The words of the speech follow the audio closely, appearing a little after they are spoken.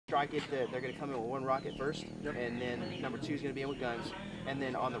strike it, they're going to come in with one rocket first, and then number 2 is going to be in with guns, and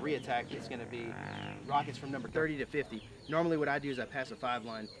then on the re-attack it's going to be rockets from number 30 to 50. Normally what I do is I pass a 5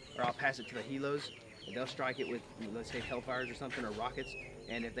 line, or I'll pass it to the helos, and they'll strike it with, let's say, Hellfires or something, or rockets,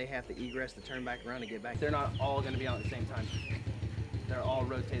 and if they have to egress to turn back around and get back, they're not all going to be on at the same time. They're all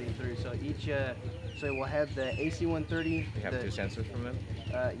rotating through, so each, so we'll have the AC-130. They have 2 sensors from them?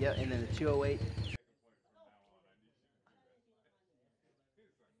 Yeah, and then the 208.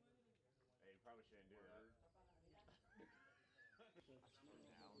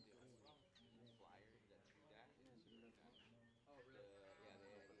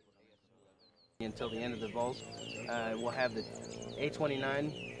 Until the end of the vols. We'll have the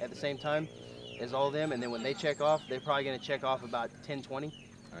A-29 at the same time as all of them, and then when they check off, they're probably going to check off about 10:20,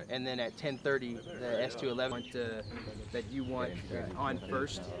 right. And then at 10:30, the S-211 that you want on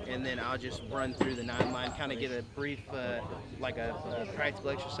first, and then I'll just run through the 9 line, kind of get a brief, like a practical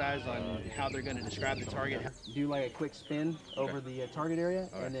exercise on how they're going to describe the target. Do like a quick spin over the target area,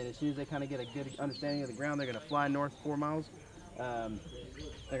 right. And then as soon as they kind of get a good understanding of the ground, they're going to fly north 4 miles.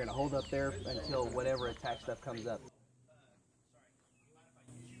 They're going to hold up there until whatever attack stuff comes up.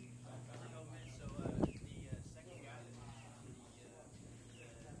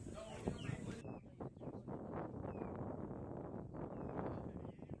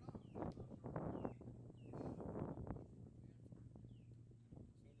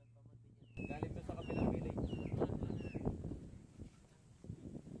 Galing to sa kabilang village.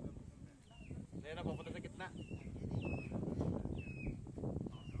 Ngayon na, papunta